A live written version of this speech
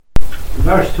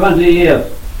Verse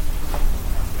 28.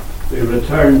 We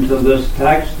return to this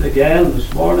text again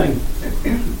this morning.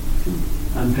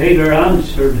 And Peter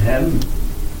answered him,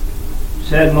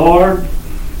 said, Lord,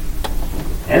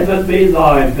 if it be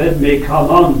thou, bid me come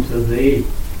unto thee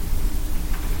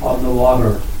on the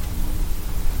water.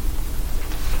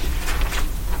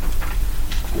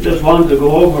 I just want to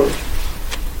go over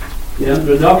the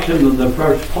introduction of the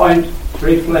first point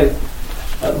briefly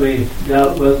that we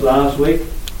dealt with last week.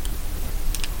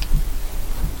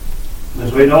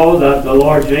 As we know that the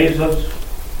Lord Jesus,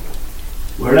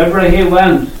 wherever he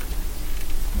went,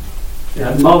 he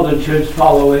had multitudes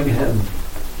following him.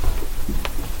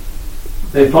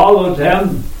 They followed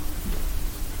him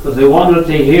because they wanted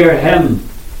to hear him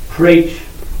preach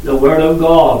the Word of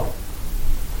God.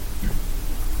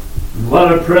 And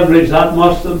what a privilege that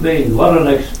must have been. What an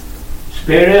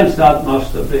experience that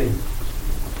must have been.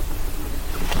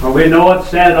 For we know it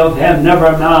said of him,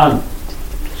 never man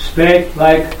spake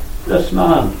like this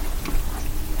man.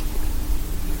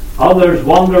 Others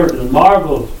wondered and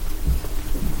marveled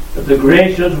at the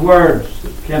gracious words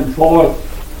that came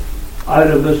forth out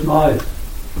of his mouth.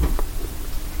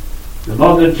 The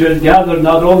multitude gathered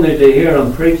not only to hear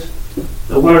him preach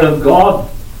the Word of God.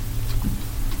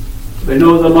 We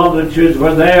know the multitudes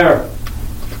were there,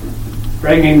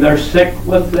 bringing their sick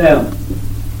with them,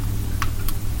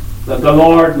 that the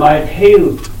Lord might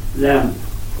heal them.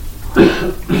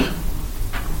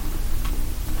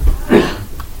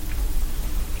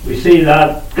 We see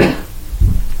that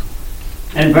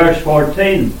in verse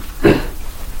 14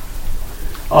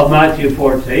 of Matthew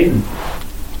 14.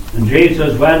 And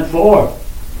Jesus went forth,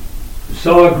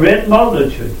 saw a great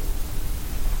multitude,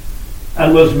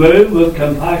 and was moved with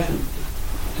compassion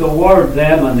toward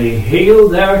them, and he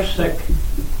healed their sick.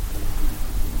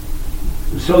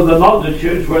 And so the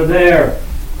multitudes were there.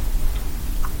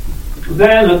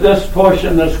 Then at this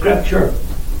portion of Scripture,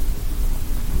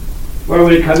 where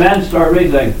we commenced our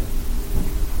reading,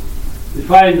 we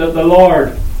find that the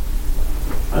Lord,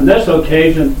 on this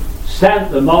occasion,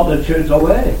 sent the multitudes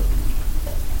away.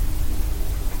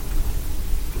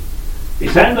 He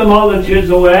sent the multitudes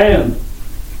away, and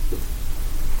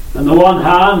on the one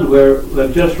hand,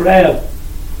 we've just read,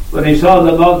 when he saw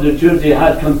the multitudes, he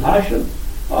had compassion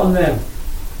on them.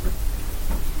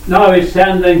 Now he's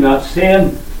sending that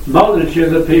same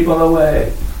multitude of people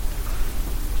away.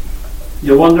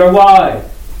 You wonder why?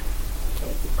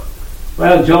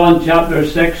 Well, John chapter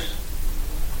 6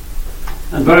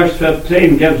 and verse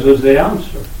 15 gives us the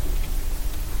answer.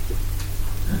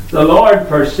 The Lord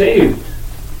perceived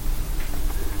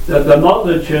that the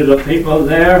multitude of people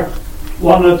there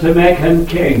wanted to make him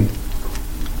king.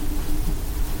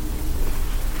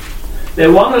 They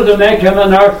wanted to make him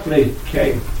an earthly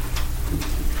king.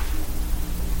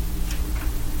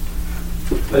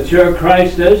 But your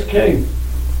Christ is king.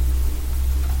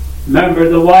 Remember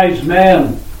the wise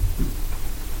men,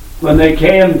 when they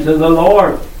came to the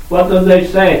Lord, what did they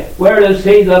say? Where is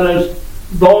he that is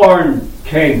born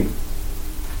king?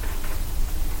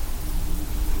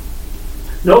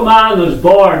 No man was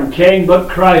born king, but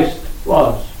Christ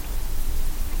was.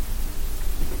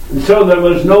 And so there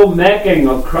was no making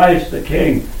of Christ a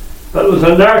king, but it was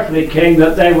an earthly king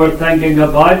that they were thinking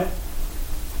about,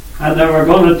 and they were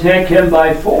going to take him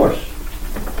by force.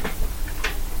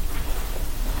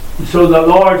 And so the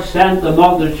Lord sent the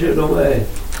multitude away.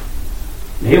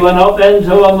 He went up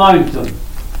into a mountain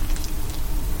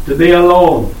to be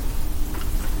alone.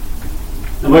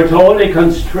 And we're told he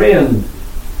constrained.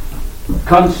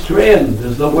 Constrained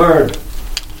is the word.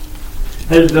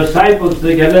 His disciples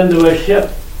to get into a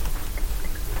ship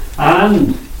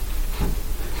and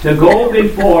to go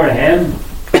before him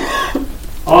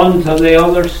onto the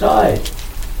other side.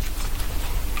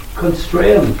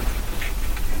 Constrained.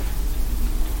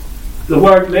 The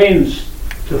word means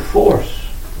to force.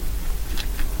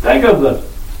 Think of it.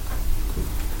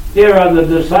 Here are the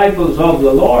disciples of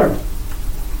the Lord,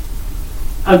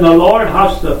 and the Lord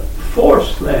has to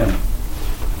force them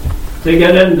to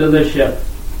get into the ship,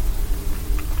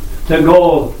 to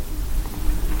go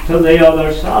to the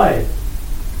other side.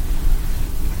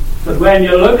 But when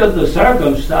you look at the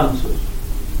circumstances,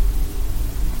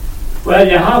 well,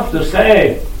 you have to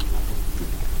say,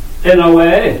 in a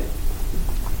way,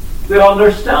 we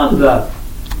understand that.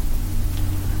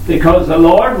 Because the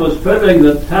Lord was telling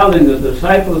the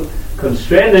disciples,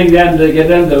 constraining them to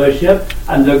get into a ship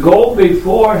and to go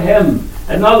before him.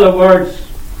 In other words,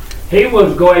 he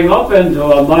was going up into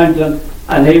a mountain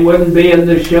and he wouldn't be in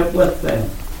the ship with them.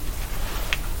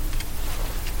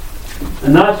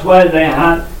 And that's why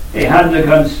he had to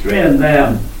constrain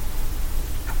them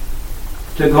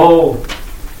to go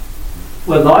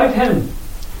without him.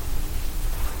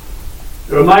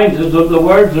 It reminds us of the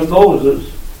words of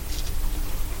Moses,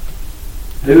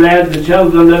 who led the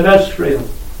children of Israel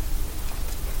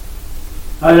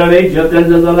out of Egypt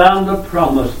into the land of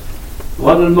promise.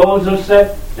 What did Moses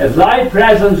say? If thy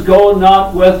presence go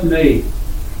not with me,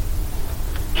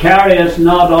 carry us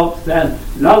not up then.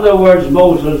 In other words,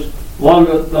 Moses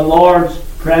wanted the Lord's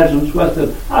presence with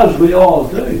him, as we all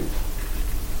do.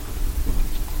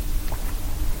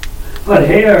 But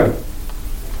here,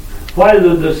 while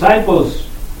the disciples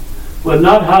would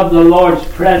not have the Lord's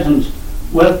presence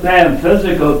with them,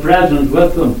 physical presence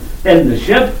with them in the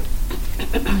ship,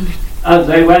 as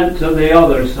they went to the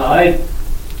other side,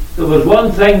 there was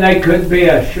one thing they could be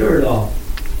assured of.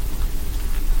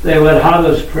 They would have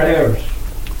his prayers.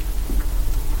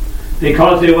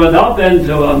 Because he went up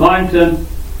into a mountain,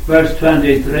 verse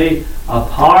 23,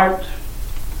 apart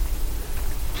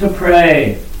to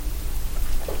pray.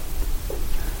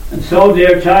 And so,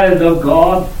 dear child of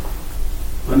God,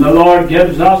 when the Lord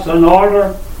gives us an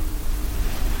order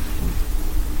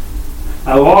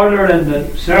in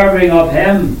the serving of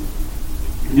him,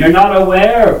 and you're not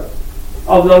aware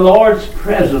of the Lord's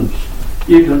presence,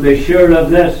 you can be sure of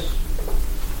this.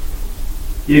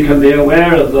 You can be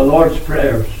aware of the Lord's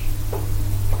prayers.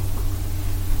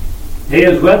 He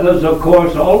is with us, of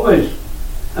course, always.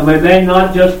 And we may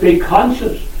not just be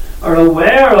conscious or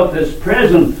aware of his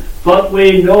presence, but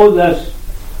we know this.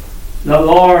 The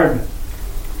Lord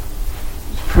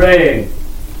is praying.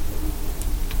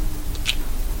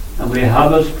 And we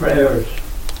have his prayers.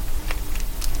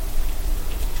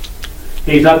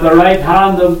 He's at the right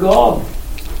hand of God,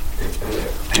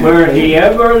 where he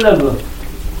ever liveth,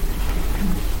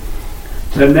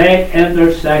 to make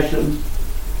intercession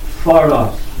for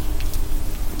us.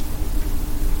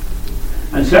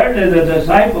 And certainly the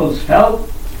disciples felt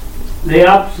the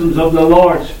absence of the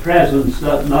Lord's presence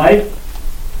that night.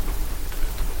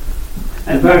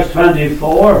 In verse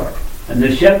 24, and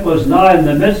the ship was now in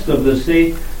the midst of the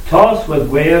sea, tossed with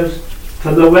waves,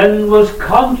 for the wind was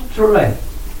contrary.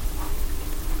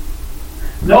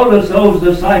 Notice those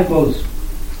disciples.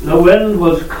 The wind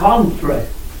was contrary.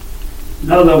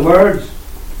 In other words,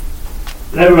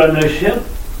 they were in a ship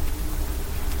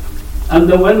and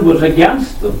the wind was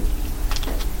against them.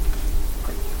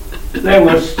 They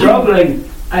were struggling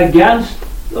against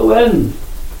the wind.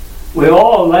 We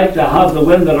all like to have the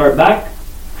wind at our back,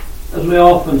 as we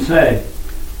often say.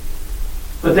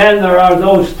 But then there are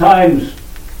those times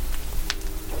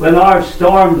when our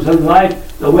storms in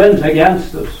life, the wind's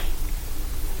against us,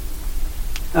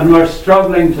 and we're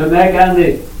struggling to make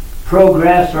any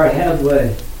progress or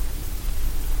headway.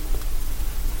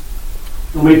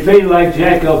 And we feel like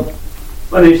Jacob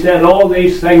when he said, all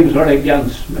these things are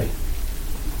against me.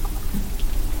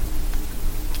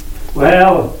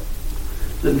 Well,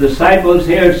 the disciples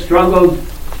here struggled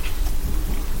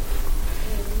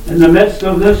in the midst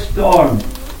of this storm.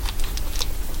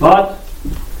 But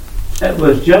it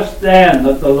was just then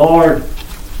that the Lord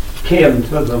came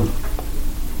to them.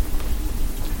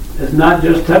 It's not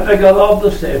just typical of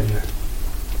the Saviour.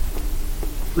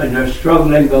 When you're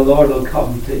struggling, the Lord will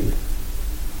come to you.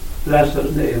 Bless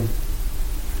his name.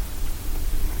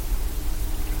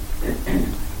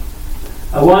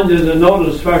 I want you to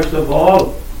notice, first of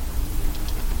all,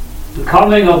 the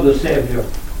coming of the Saviour.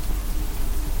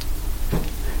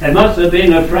 It must have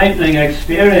been a frightening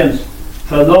experience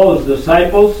for those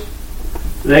disciples.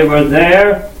 They were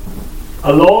there,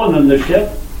 alone in the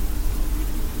ship,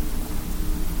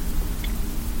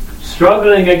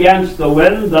 struggling against the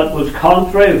wind that was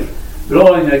contrary,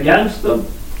 blowing against them.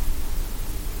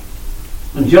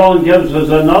 And John gives us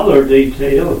another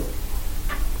detail.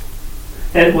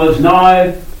 It was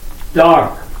now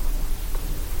dark,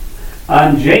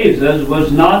 and Jesus was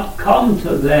not come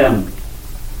to them.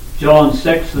 John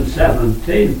 6 and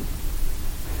 17.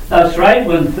 That's right,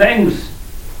 when things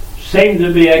seem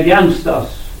to be against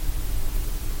us,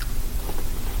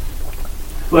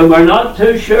 when we're not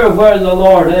too sure where the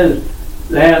Lord is,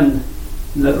 then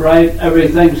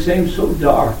everything seems so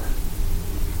dark.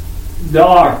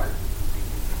 Dark.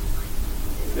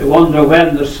 We wonder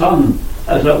when the sun,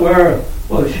 as it were,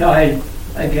 will shine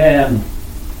again.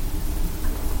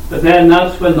 But then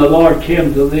that's when the Lord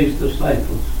came to these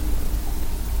disciples.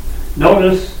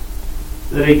 Notice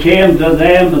that he came to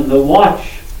them in the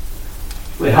watch.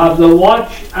 We have the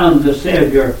watch and the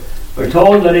Saviour. We're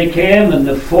told that he came in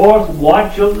the fourth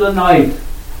watch of the night.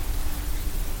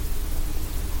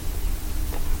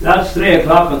 That's 3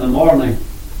 o'clock in the morning.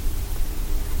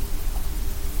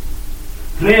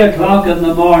 3 o'clock in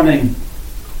the morning.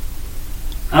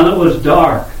 And it was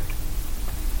dark.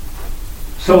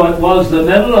 So it was the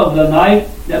middle of the night,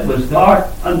 it was dark,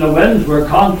 and the winds were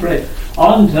contrary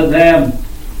unto them.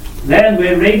 Then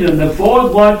we read, in the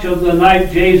fourth watch of the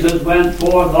night, Jesus went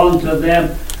forth unto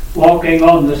them, walking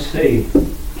on the sea.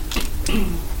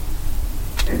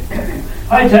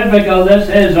 How typical this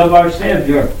is of our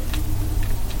Saviour.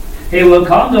 He will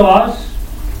come to us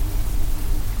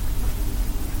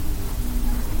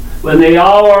when the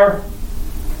hour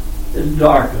is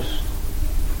darkest.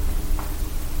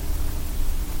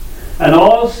 And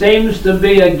all seems to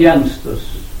be against us.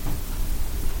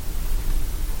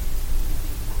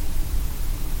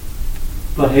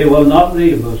 But He will not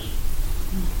leave us.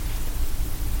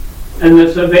 In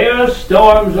the severest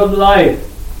storms of life,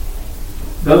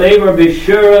 believer, be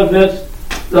sure of this: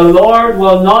 the Lord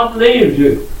will not leave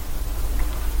you,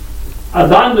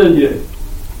 abandon you.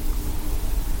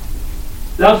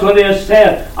 That's what He has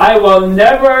said. I will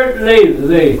never leave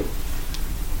thee.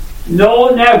 No,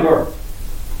 never.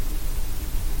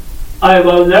 I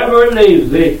will never leave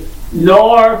thee,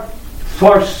 nor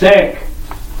forsake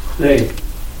thee.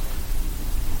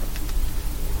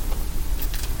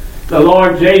 The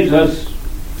Lord Jesus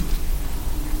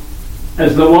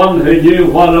is the one who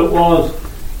knew what it was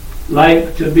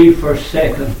like to be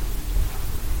forsaken.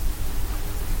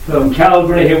 From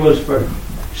Calvary He was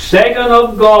forsaken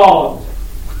of God.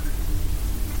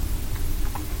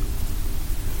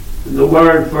 And the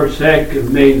word forsake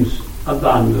means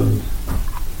abandoned.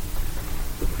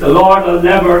 The Lord will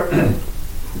never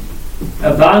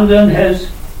abandon His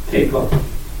people.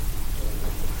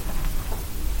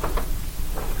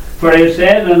 For He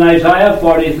said in Isaiah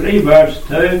 43 verse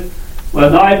 2,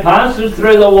 when thou passest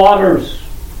through the waters,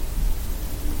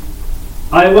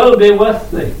 I will be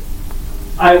with thee.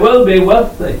 I will be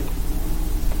with thee.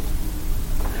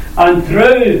 And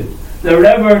through the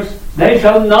rivers, they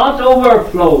shall not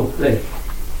overflow thee.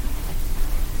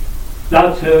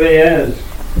 That's who He is.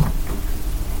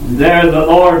 And there the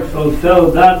Lord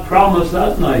fulfilled that promise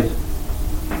that night.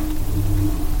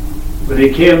 When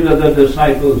He came to the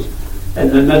disciples in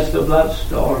the midst of that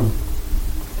storm.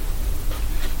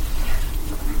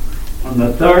 On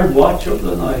the third watch of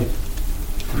the night,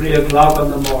 3 o'clock in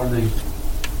the morning.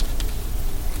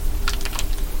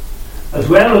 As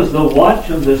well as the watch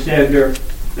of the Saviour,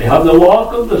 we have the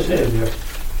walk of the Saviour.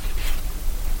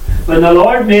 When the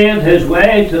Lord made His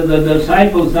way to the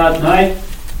disciples that night,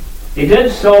 He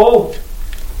did so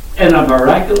in a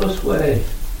miraculous way.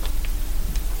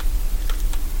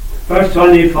 Verse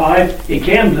 25, He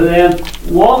came to them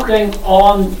walking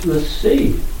on the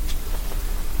sea.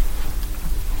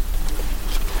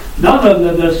 None of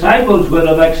the disciples would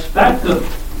have expected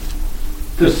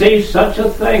to see such a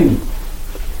thing.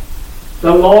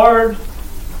 The Lord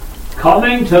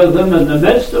coming to them in the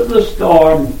midst of the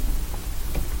storm,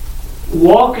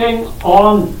 walking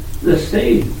on the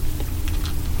sea.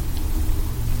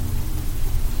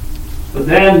 But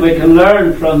then we can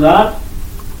learn from that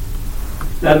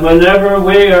whenever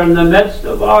we are in the midst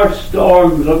of our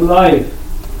storms of life,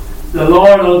 the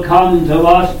Lord will come to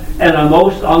us in a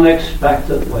most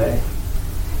unexpected way.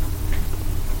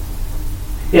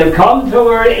 He'll come to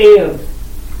our aid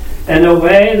in a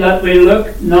way that we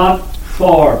look not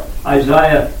for.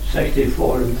 Isaiah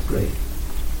 64 and 3.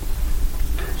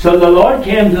 So the Lord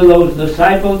came to those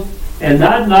disciples in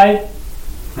that night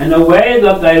in a way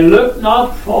that they looked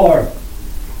not for.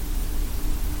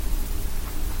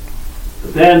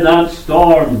 But then that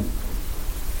storm,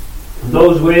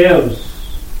 those waves,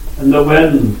 and the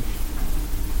wind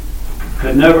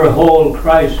could never hold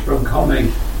Christ from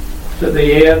coming to the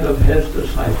aid of His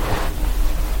disciples.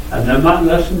 And no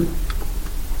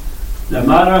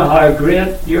matter how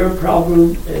great your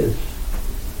problem is,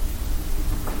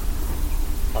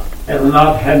 it will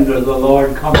not hinder the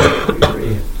Lord coming to your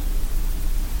aid.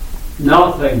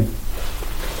 Nothing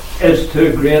is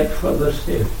too great for the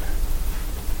Saviour.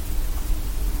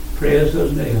 Praise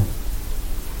His name.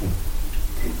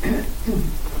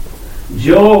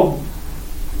 Job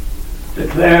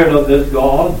declared of this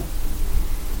God,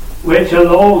 which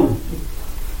alone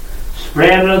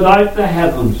spreadeth out the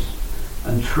heavens,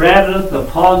 and treadeth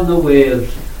upon the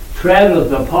waves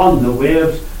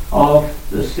of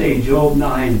the sea. Job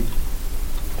 9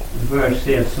 verse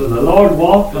 8. So the Lord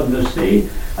walked on the sea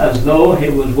as though He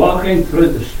was walking through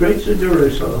the streets of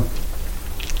Jerusalem.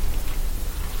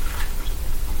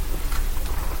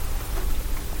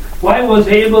 Why was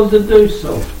He able to do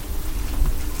so?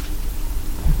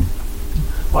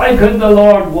 Why could the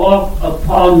Lord walk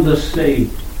upon the sea?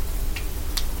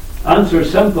 Answer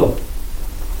simple.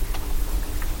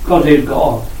 Because He's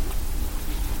God.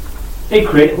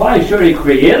 Why? Sure, He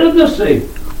created the sea.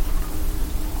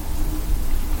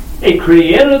 He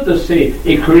created the sea.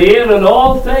 He created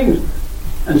all things.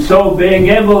 And so being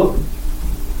able,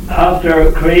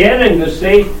 after creating the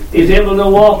sea, he's able to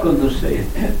walk on the sea.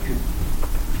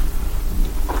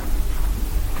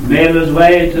 Made his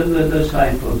way to the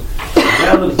disciples. As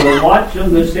well as the watch of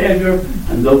the Saviour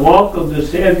and the walk of the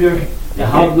Saviour, you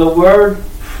have the word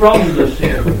from the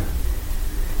Saviour.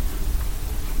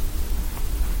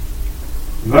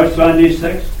 Verse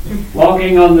 26,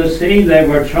 walking on the sea, they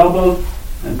were troubled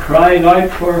and cried out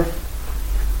for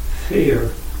fear.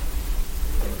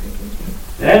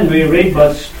 Then we read,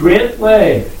 but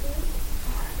straightway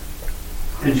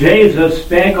Jesus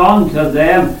spake unto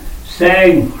them,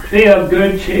 saying, be of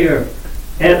good cheer,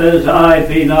 it is I,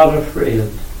 be not afraid.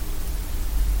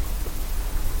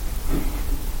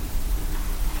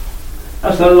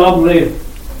 That's a lovely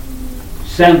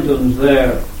sentence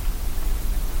there.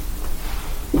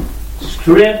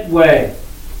 Straightway.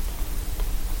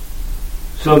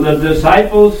 So the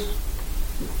disciples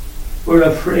were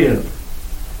afraid.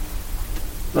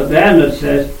 But then it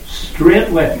says,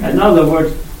 straightway. In other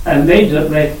words,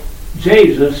 immediately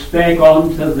Jesus spake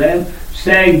unto them,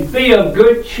 saying, be of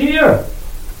good cheer.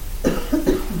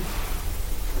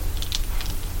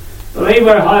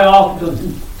 Believer, how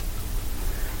often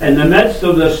in the midst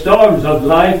of the storms of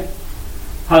life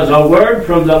has a word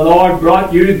from the Lord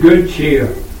brought you good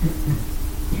cheer?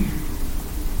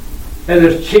 It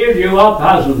has cheered you up,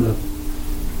 hasn't it?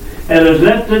 It has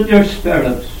lifted your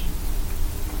spirits.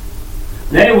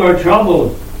 They were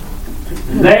troubled.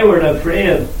 They were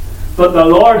afraid. But the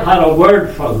Lord had a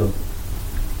word for them.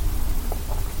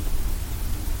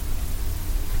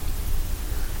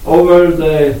 Over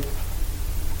the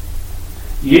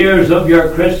years of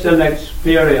your Christian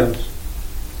experience,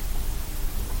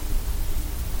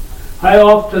 how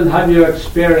often have you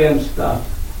experienced that?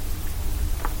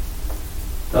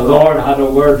 The Lord had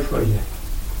a word for you.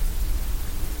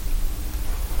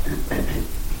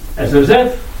 It's as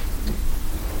if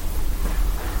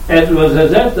it was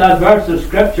as if that verse of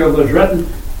Scripture was written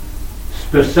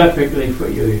specifically for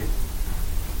you.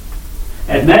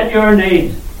 It met your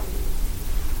need.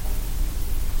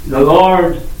 The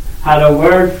Lord had a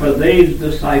word for these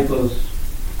disciples.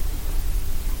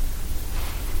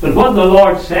 But what the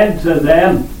Lord said to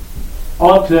them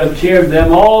ought to have cheered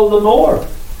them all the more.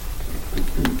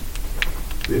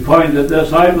 We pointed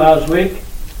this out last week.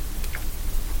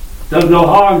 There's no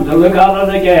harm to look at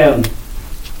it again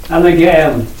and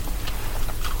again.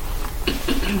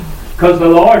 Because the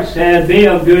Lord said, be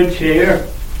of good cheer.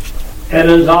 It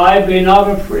is I, be not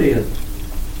afraid.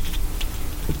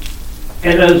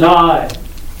 It is I.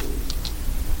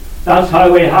 That's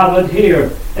how we have it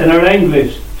here in our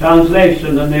English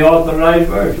translation in the Authorized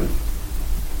Version.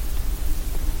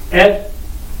 It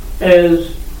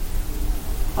is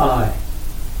I.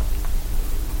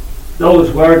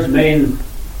 Those words mean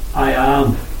I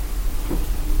am.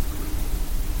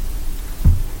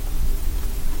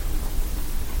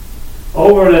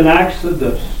 Over in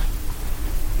Exodus,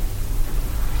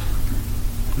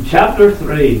 chapter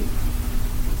 3,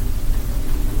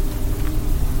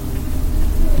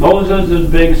 Moses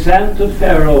is being sent to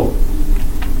Pharaoh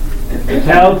to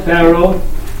tell Pharaoh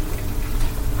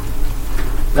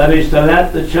that he's to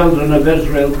let the children of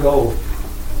Israel go.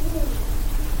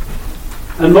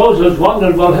 And Moses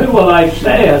wondered, well, who will I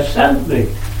say has sent me?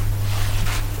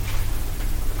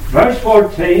 Verse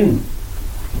 14,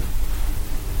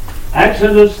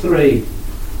 Exodus 3.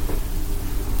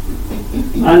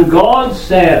 And God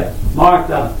said, mark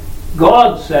that,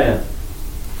 God said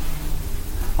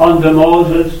unto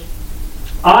Moses,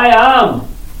 I am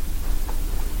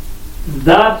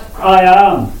that I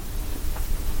am.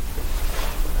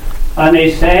 And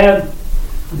he said,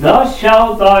 thus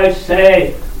shalt thou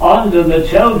say unto the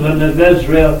children of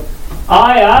Israel,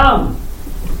 I am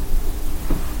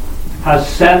has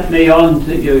sent me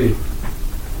unto you.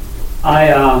 I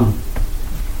am.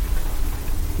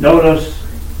 Notice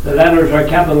the letters are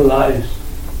capitalized.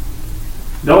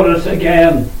 Notice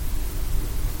again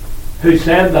who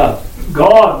said that.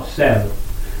 God said it.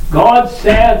 God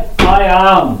said, I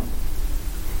am.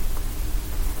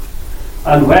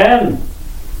 And when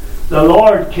the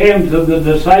Lord came to the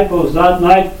disciples that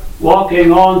night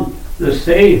walking on the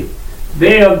sea,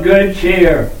 be of good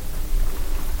cheer.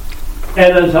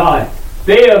 It is I.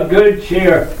 Be of good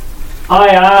cheer. I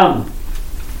am.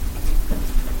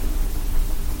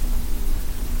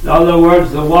 In other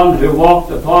words, the one who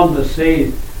walked upon the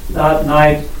sea that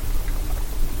night,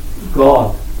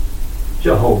 God,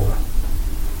 Jehovah.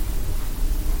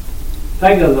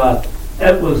 Think of that.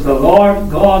 It was the Lord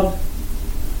God,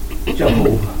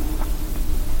 Jehovah.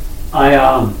 I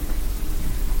am.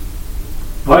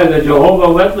 Why, the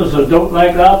Jehovah's Witnesses don't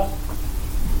like that.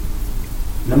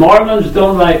 The Mormons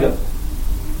don't like it.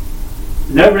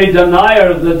 And every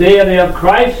denier of the deity of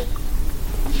Christ,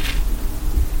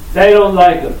 they don't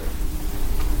like it.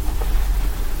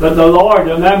 But the Lord,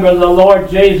 remember the Lord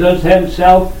Jesus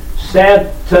himself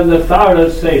said to the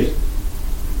Pharisees,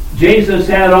 Jesus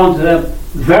said unto them,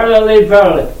 verily,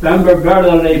 verily. Remember,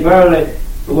 verily, verily,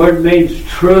 the word means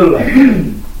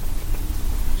truly.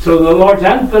 So the Lord's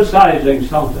emphasizing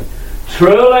something.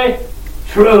 Truly,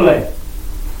 truly,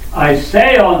 I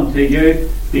say unto you,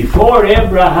 before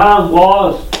Abraham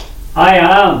was, I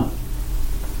am.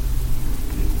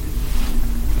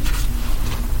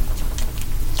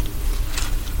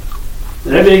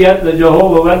 And if you get the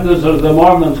Jehovah's Witnesses, the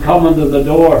Mormons coming to the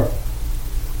door,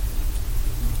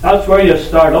 that's where you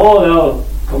start. Oh, they'll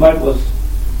come out with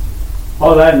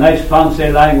all that nice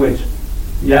fancy language.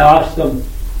 You ask them,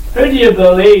 who do you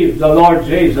believe the Lord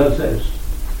Jesus is?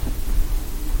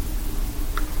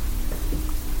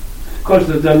 Of course,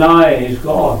 they deny he's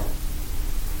God.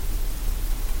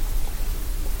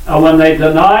 And when they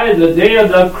deny the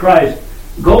deity of Christ,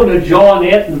 go to John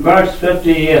 8 and verse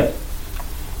 58.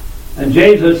 And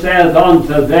Jesus says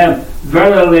unto them,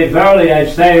 verily, verily, I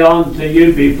say unto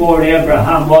you, before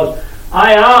Abraham was,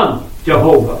 I am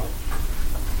Jehovah.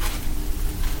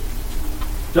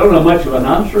 Don't have much of an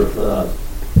answer for that.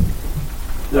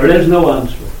 There is no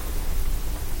answer.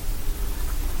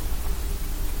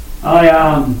 I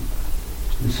am.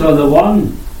 And so the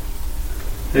one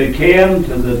who came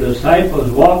to the disciples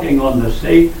walking on the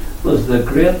sea was the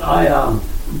great I am,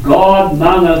 God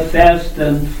manifest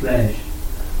in flesh.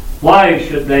 Why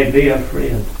should they be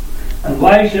afraid? And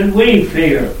why should we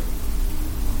fear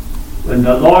when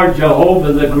the Lord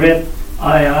Jehovah, the great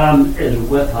I am, is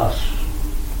with us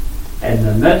in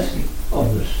the midst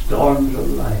of the storms of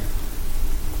life?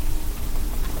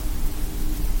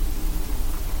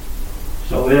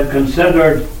 So we have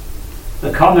considered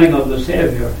the coming of the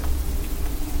Saviour.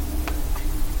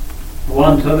 I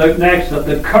want to look next at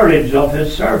the courage of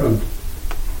his servant.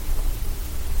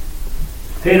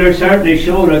 Peter certainly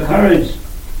showed a courage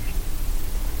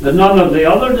that none of the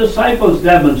other disciples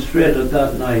demonstrated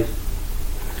that night.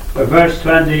 For verse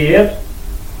 28,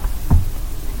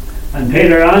 and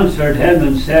Peter answered him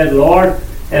and said, Lord,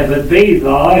 if it be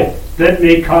thou, bid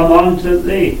me come unto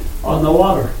thee on the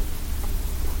water.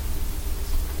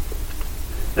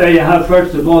 There you have,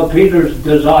 first of all, Peter's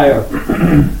desire.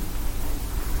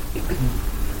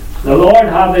 The Lord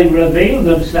having revealed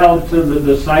himself to the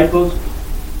disciples,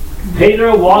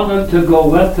 Peter wanted to go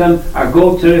with him, or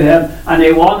go to him, and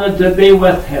he wanted to be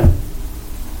with him.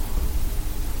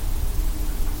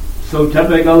 So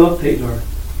typical of Peter.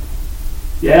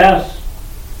 Yes,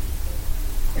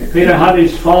 Peter had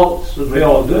his faults, as we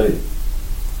all do.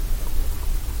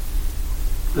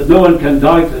 But no one can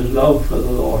doubt his love for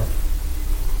the Lord.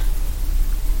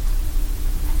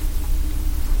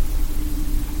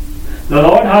 The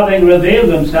Lord having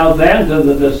revealed himself then to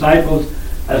the disciples,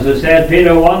 as I said,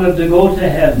 Peter wanted to go to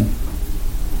him.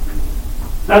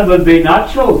 That would be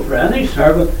natural for any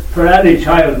servant, for any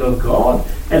child of God.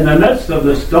 In the midst of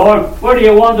the storm, where do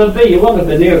you want to be? You want to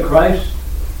be near Christ.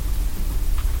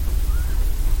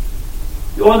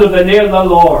 You want to be near the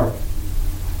Lord.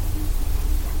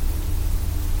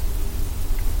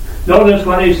 Notice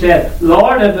what he said,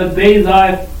 Lord, if it be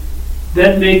thou,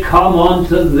 bid me come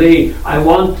unto thee. I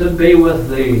want to be with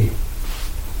thee.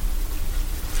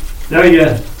 There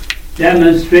you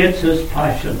demonstrates his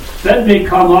passion. Bid me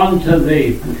come unto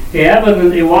thee. He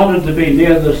evidently wanted to be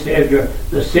near the Saviour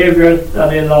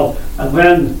that he loved. And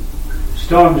when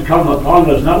storms come upon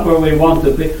us, not where we want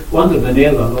to be. We want to be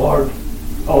near the Lord.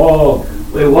 Oh,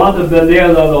 we want to be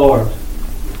near the Lord.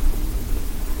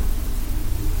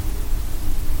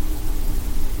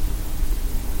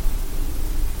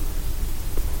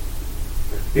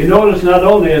 You notice not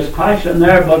only his passion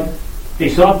there, but he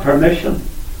sought permission.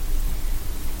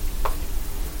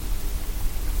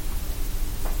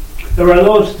 There were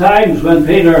those times when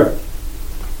Peter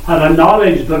had a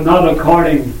knowledge but not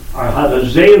according, or had a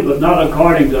zeal but not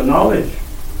according to knowledge.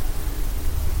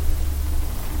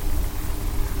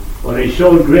 But he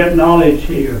showed great knowledge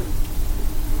here.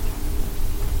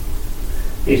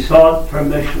 He sought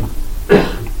permission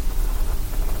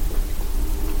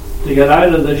to get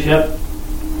out of the ship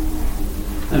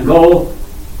and go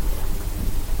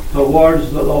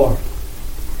towards the Lord.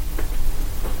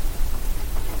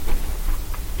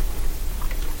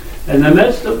 In the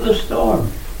midst of the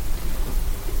storm,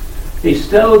 he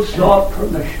still sought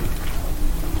permission.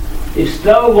 He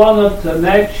still wanted to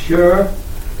make sure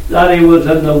that he was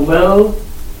in the will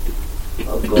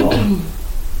of God.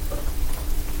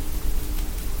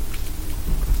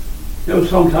 You know,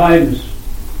 sometimes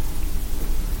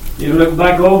you look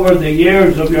back over the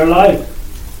years of your life,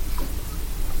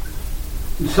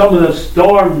 and some of the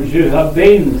storms you have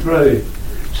been through,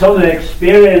 some of the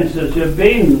experiences you've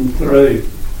been through.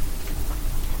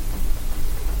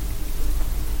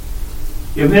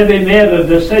 You maybe made a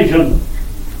decision.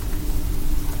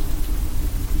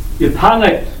 You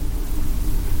panicked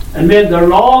and made the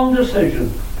wrong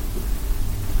decision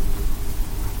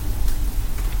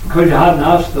because you hadn't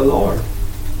asked the Lord.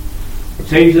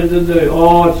 It's easy to do.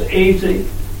 Oh, it's easy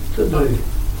to do.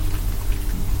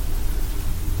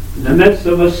 In the midst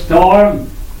of a storm,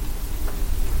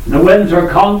 and the winds are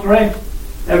contrary,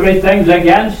 everything's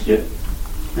against you,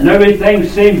 and everything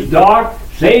seems dark,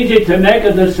 it's easy to make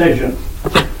a decision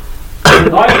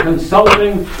without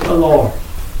consulting the Lord.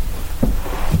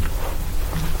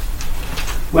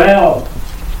 Well,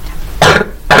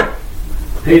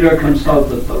 Peter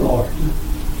consulted the Lord.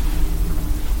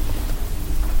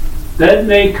 Bid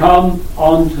me come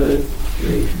unto thee,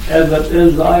 if it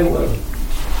is thy will.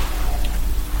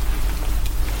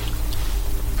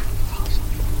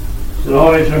 So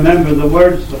always remember the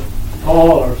words of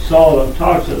Paul or Saul of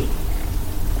Tarsus.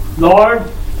 Lord,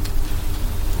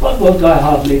 what wilt thou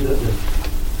have me to do?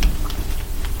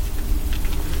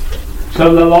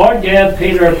 So the Lord gave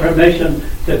Peter permission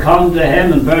to come to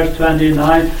him in verse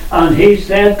 29, and he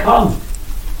said, come.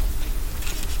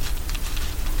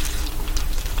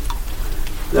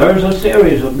 There's a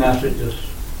series of messages.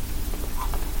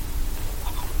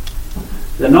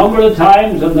 The number of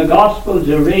times in the Gospels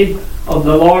you read of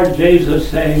the Lord Jesus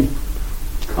saying,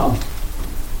 come.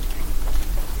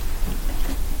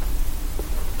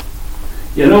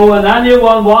 You know, when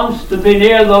anyone wants to be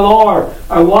near the Lord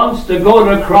or wants to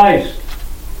go to Christ,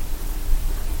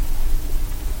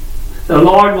 the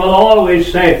Lord will always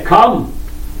say, come.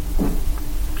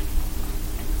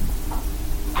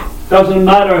 Doesn't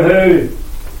matter who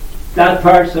that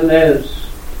person is.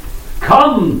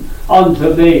 Come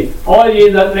unto me, all ye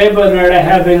that labour and are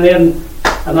heavy laden,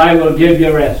 and I will give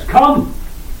you rest. Come.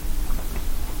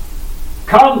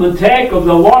 Come and take of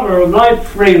the water of life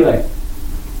freely.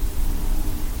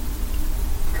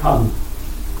 Come.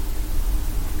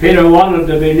 Peter wanted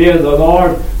to be near the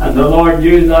Lord, and the Lord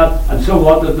knew that, and so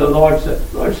what did the Lord say?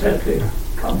 The Lord said, Peter,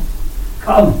 come.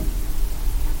 Come.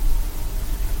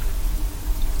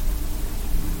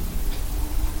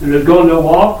 And he's going to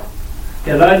walk,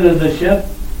 get out of the ship,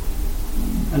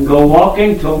 and go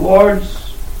walking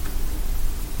towards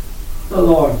the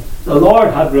Lord. The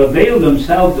Lord had revealed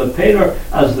himself to Peter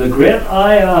as the great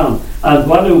I am. And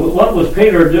what was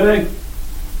Peter doing?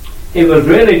 He was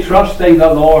really trusting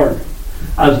the Lord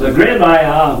as the great I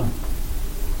am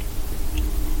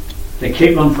to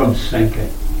keep him from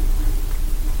sinking.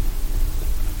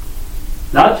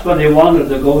 That's when he wanted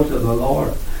to go to the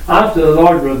Lord. After the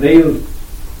Lord revealed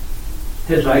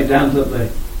his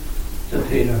identity to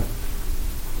Peter,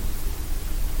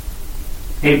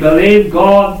 he believed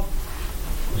God,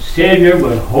 the Saviour,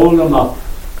 would hold him up.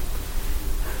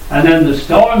 And in the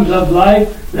storms of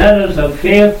life, let us have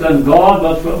faith in God.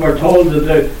 That's what we're told to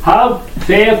do. Have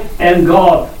faith in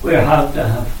God. We have to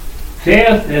have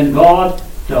faith in God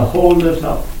to hold us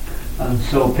up. And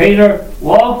so Peter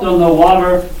walked on the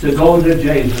water to go to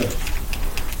Jesus.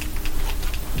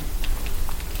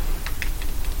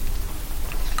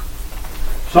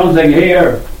 Something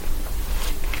here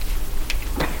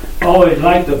I always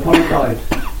like to point out,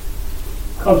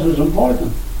 because it's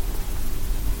important.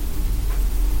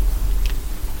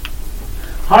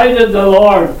 How did the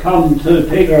Lord come to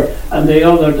Peter and the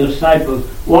other disciples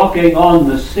walking on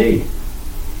the sea?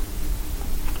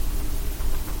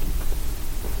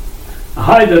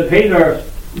 How did Peter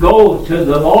go to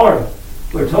the Lord?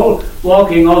 We're told,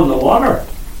 walking on the water.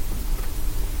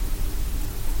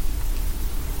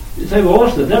 You say, well,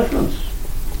 what's the difference?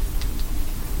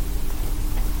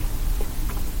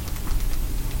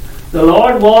 The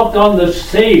Lord walked on the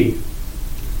sea.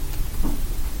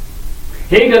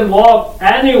 He can walk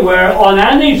anywhere on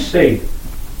any sea.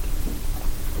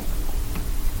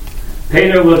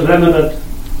 Peter was limited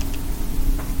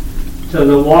to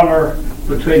the water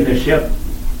between the ship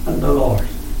and the Lord.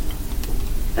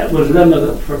 It was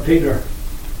limited for Peter,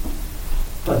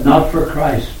 but not for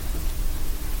Christ.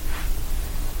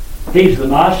 He's the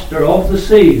master of the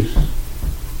seas.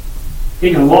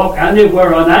 He can walk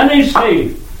anywhere on any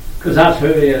sea, because that's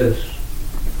who he is.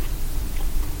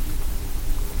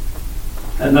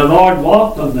 And the Lord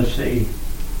walked on the sea,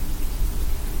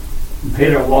 and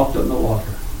Peter walked on the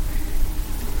water.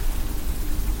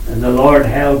 And the Lord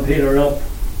held Peter up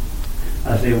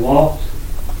as he walked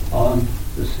on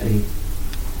the sea.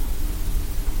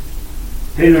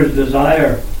 Peter's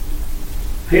desire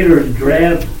Peter's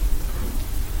dread.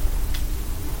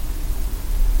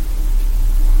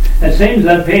 It seems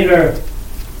that Peter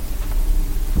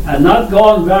had not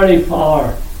gone very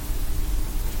far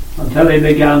until he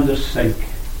began to sink.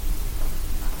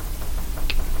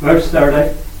 Verse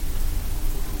 30.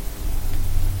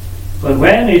 But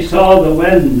when he saw the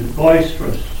wind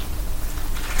boisterous,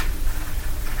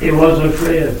 he was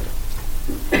afraid,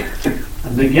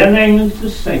 and beginning to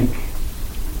sink,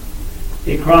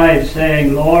 he cried,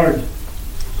 saying, Lord,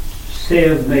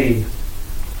 save me.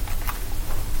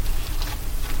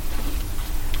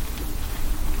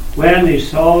 When he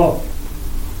saw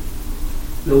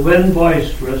the wind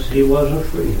boisterous, he was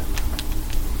afraid.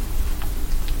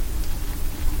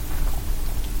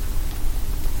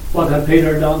 What had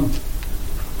Peter done?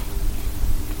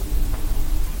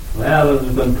 Well, it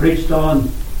has been preached on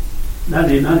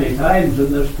many, many times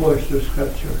in this portion of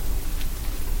Scripture.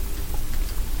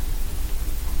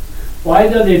 Why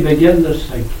did he begin to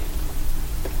sink?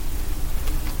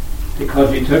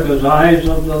 Because he took his eyes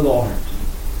of the Lord.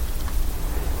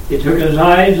 He took his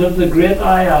eyes of the great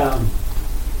I Am.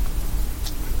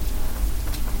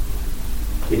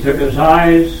 He took his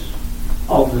eyes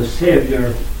of the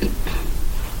Saviour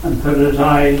and put his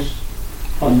eyes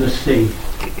on the sea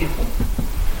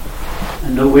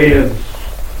and the waves.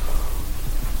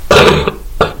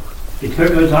 He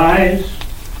took his eyes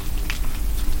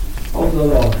of the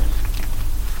Lord.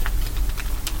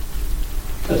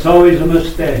 It's always a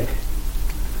mistake,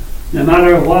 no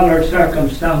matter what our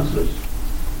circumstances.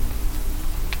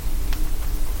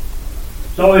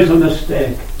 It's always a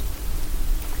mistake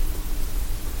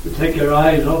to take your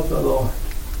eyes off the Lord.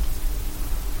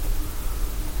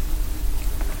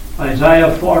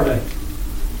 Isaiah 40,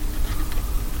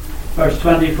 verse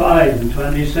 25 and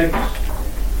 26.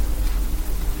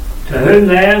 To whom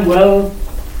then will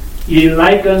ye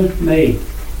liken me?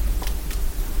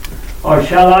 Or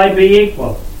shall I be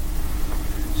equal?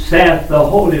 Saith the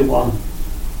Holy One.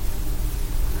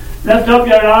 Lift up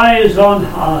your eyes on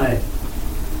high,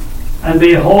 and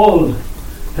behold,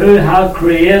 who hath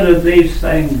created these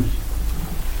things,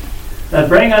 that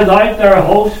bringeth out their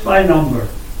host by number.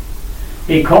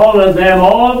 He calleth them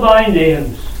all by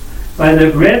names, by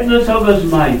the greatness of his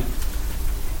might.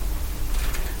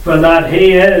 For that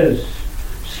he is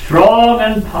strong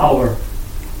in power,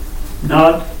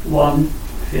 not one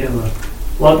faileth.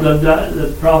 What did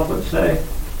the prophet say?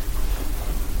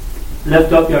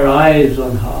 Lift up your eyes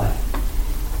on high.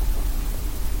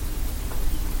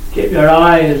 Keep your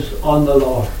eyes on the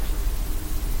Lord.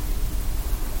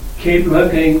 Keep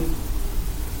looking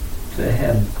to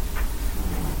Him.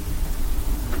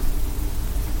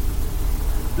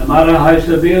 No matter how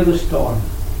severe the storm,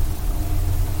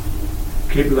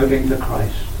 keep looking to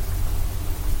Christ.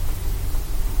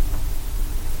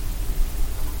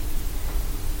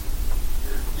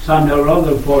 Samuel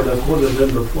Rutherford, I quoted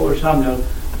him before,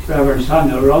 Reverend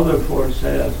Samuel Rutherford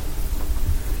said,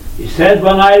 he said,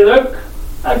 when I look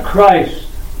at Christ,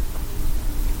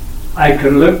 I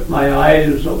can look my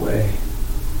eyes away.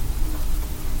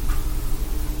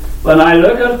 When I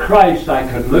look at Christ, I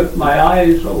can look my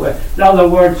eyes away. In other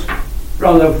words,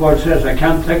 Rutherford says, I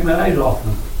can't take my eyes off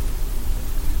Him.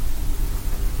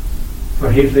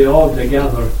 For He's the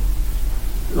altogether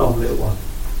lovely one.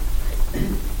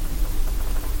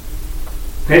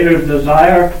 Peter's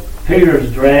desire,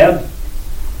 Peter's dread,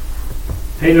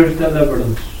 Peter's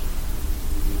deliverance.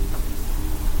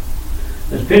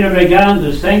 As Peter began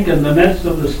to sink in the midst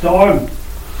of the storm,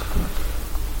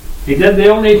 he did the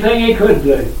only thing he could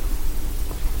do.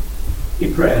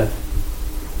 He prayed.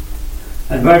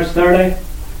 And verse 30,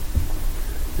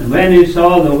 and when he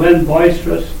saw the wind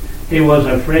boisterous, he was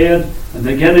afraid, and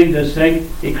beginning to sink,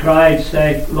 he cried,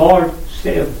 saying, Lord,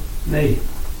 save me.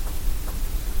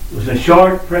 It was a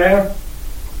short prayer,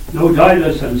 no doubt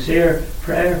a sincere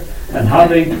prayer, and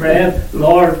having prayed,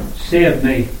 Lord, save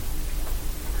me,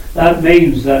 that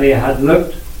means that he had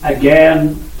looked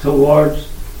again towards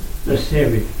the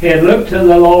Saviour. He had looked to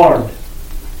the Lord.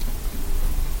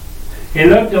 He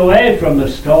looked away from the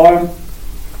storm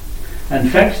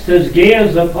and fixed his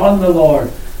gaze upon the Lord,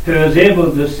 who is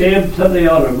able to save to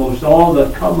the uttermost all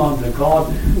that come unto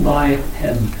God by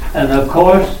Him. And of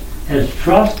course, his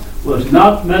trust was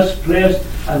not misplaced,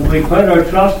 and we put our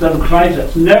trust in Christ.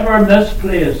 It's never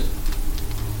misplaced.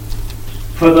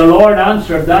 For the Lord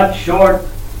answered that short,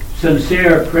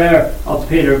 sincere prayer of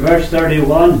Peter. Verse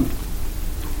 31,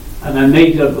 and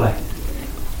immediately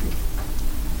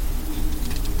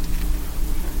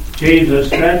Jesus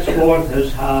stretched forth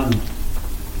his hand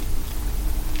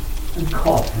and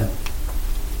caught him.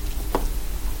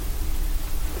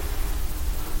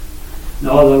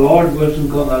 No, the Lord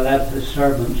wasn't going to let his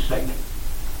servant sink.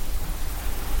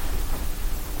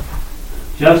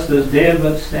 Just as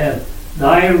David said,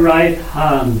 thy right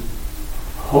hand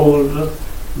holdeth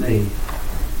me.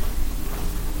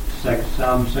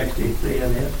 Psalm 63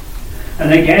 and 8.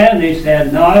 And again he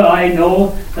said, now I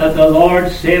know that the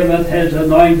Lord saveth his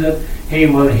anointed. He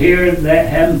will hear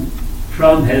him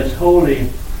from his holy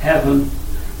heaven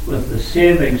with the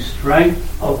saving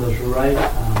strength of his right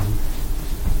hand.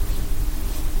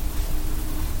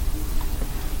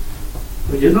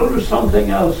 But you notice something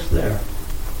else there.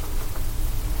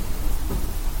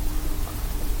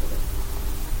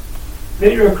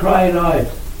 Peter cried out.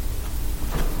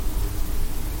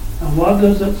 And what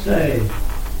does it say?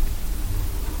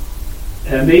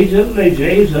 Immediately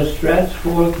Jesus stretched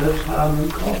forth his hand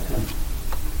and caught him.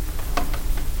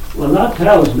 Well, that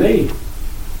tells me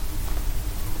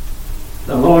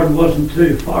the Lord wasn't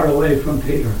too far away from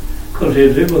Peter, because he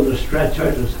was able to stretch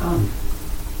out his hand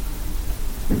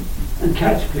and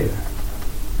catch Peter.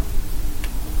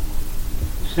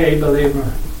 Say,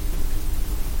 believer,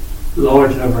 the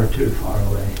Lord's never too far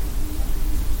away.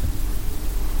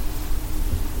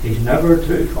 He's never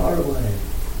too far away.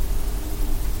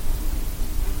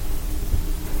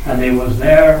 And he was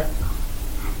there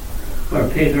where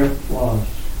Peter was.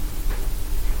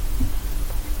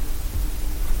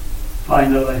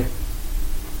 Finally,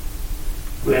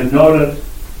 we have noted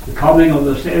the coming of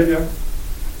the Saviour,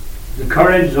 the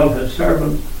courage of his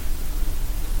servant,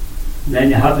 and then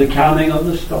you have the calming of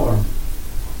the storm.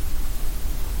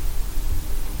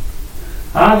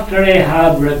 After he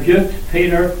had rebuked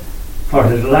Peter for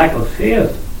his lack of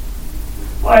faith,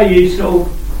 why are ye so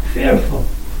fearful?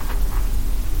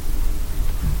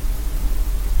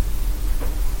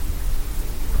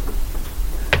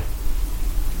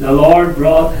 The Lord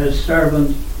brought his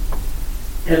servant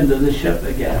into the ship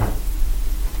again.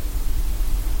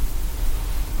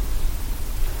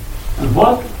 And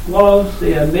what was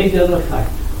the immediate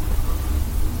effect?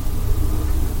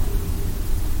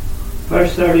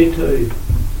 Verse 32.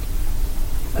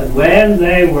 And when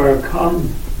they were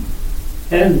come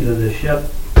into the ship,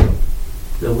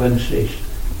 the wind ceased.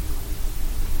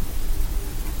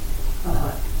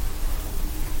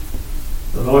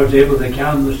 The Lord's able to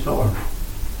calm the storm.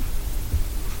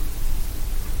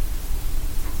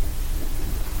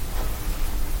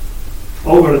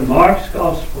 Over in Mark's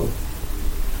Gospel,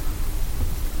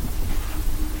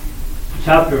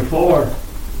 chapter 4,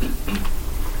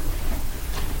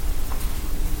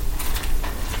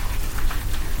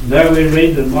 there we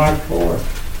read in Mark 4.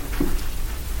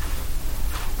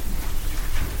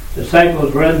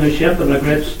 Disciples were in the ship and a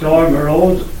great storm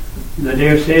arose, and the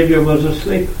dear Saviour was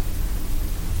asleep.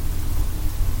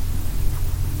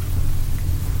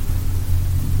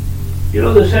 You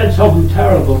know, they said something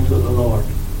terrible to the Lord.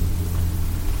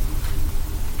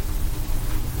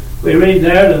 We read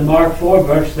there in Mark 4,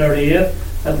 verse 38,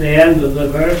 at the end of the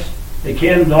verse, they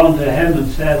came down to him and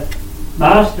said,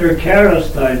 Master,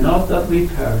 carest thou not that we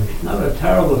perish? Not a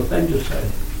terrible thing to say.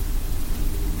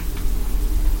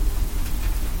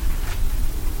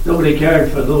 Nobody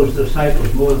cared for those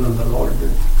disciples more than the Lord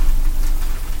did.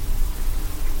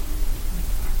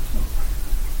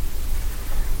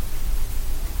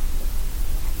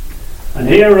 And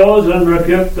he arose and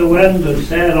rebuked the wind and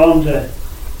said unto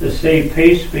the sea,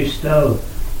 Peace, be still.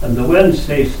 And the wind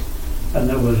ceased, and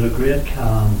there was a great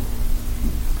calm.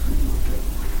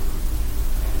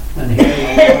 And here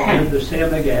the Lord did the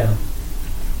same again.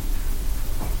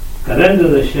 Got into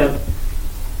the ship,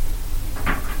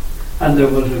 and there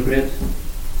was a great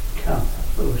calm.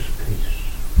 There was peace.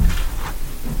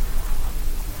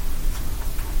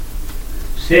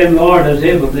 Same Lord is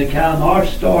able to calm our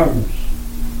storms,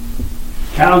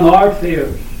 calm our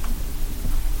fears,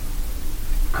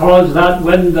 cause that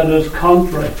wind that is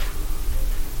contrary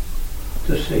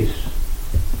to cease.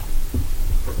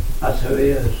 That's who he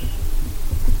is.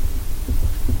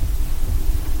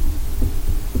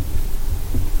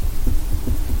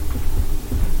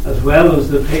 As well as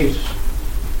the peace,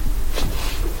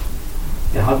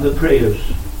 you have the praise.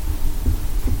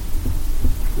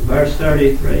 Verse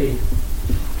 33.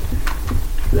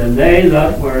 Then they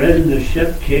that were in the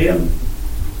ship came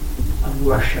and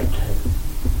worshipped him,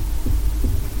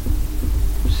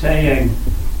 saying,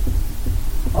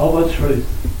 Of a truth,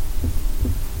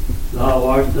 thou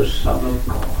art the Son of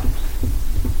God.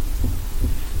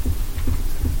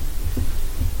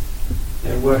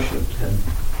 They worshipped him.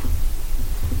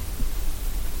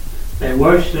 They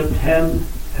worshipped him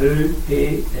who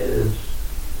he is.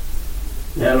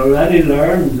 They had already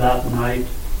learned that night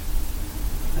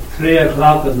at 3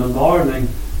 o'clock in the morning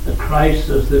that Christ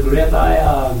is the great I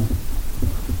am.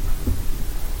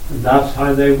 And that's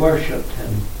how they worshipped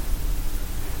him.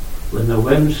 When the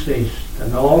wind ceased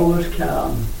and all was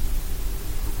calm,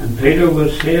 and Peter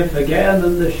was safe again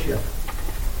in the ship,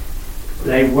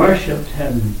 they worshipped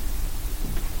him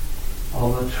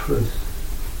of a truth.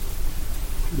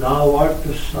 Thou art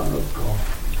the Son of God.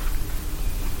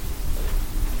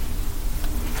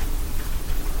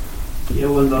 Yeah,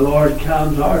 when the Lord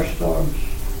calms our storms,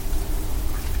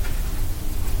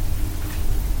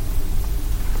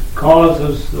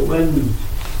 causes the wind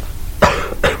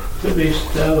to be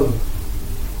still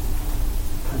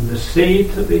and the sea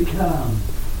to be calm,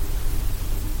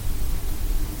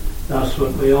 that's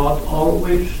what we ought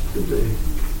always to do.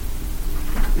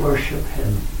 Worship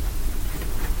him.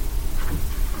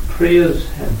 Praise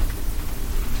him.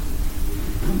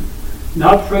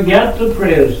 Not forget to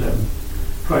praise him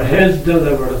for his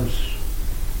deliverance,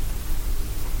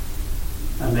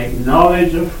 and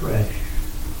acknowledge afresh,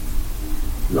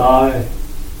 thou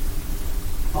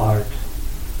art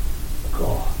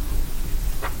God.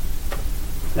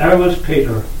 There was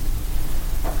Peter,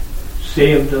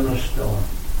 saved in a storm.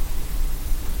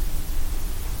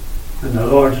 And the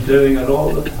Lord's doing it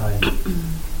all the time.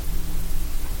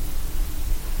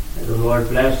 May the Lord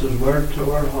bless his word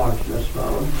to our hearts. Let's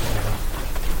bow in prayer.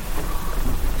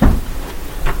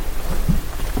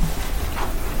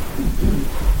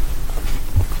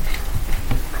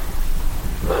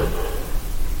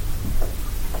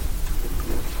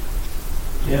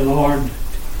 Dear Lord,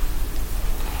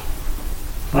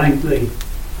 thank thee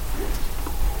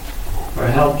for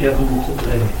help given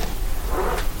today.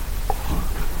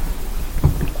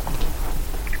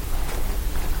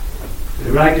 We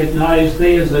recognize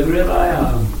thee as the great I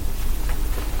am.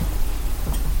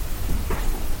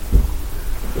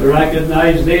 We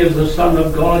recognize thee as the Son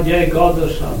of God, yea, God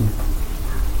the Son.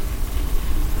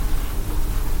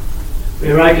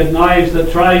 We recognize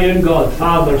the triune God,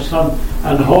 Father, Son,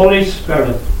 and Holy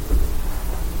Spirit.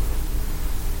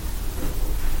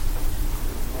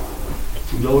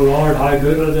 And oh Lord, how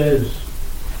good it is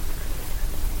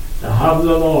to have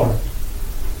the Lord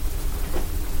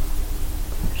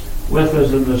with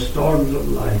us in the storms of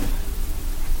life.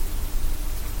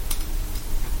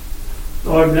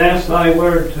 Lord, bless thy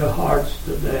word to hearts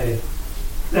today.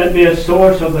 Let it be a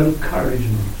source of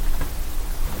encouragement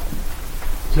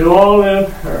to all who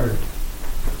have heard.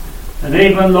 And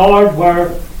even, Lord,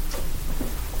 where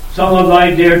some of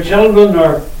thy dear children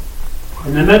are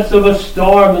in the midst of a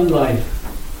storm in life,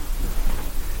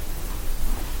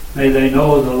 may they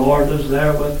know the Lord is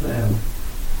there with them.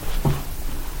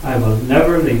 I will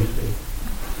never leave thee,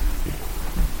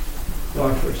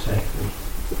 nor forsake thee.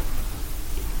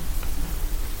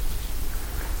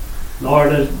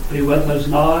 Lord, be with us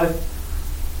now.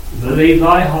 Believe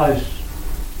thy house.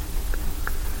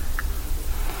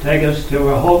 Take us to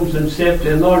our homes in safety.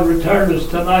 And Lord, return us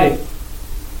tonight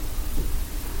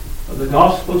for the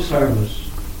gospel service.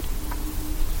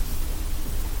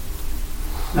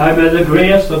 Now may the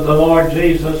grace of the Lord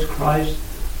Jesus Christ,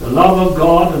 the love of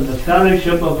God, and the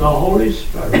fellowship of the Holy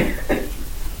Spirit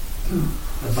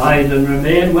abide and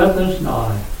remain with us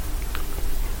now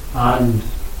and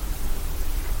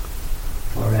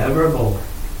forevermore.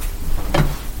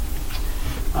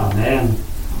 Amen.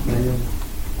 Amen.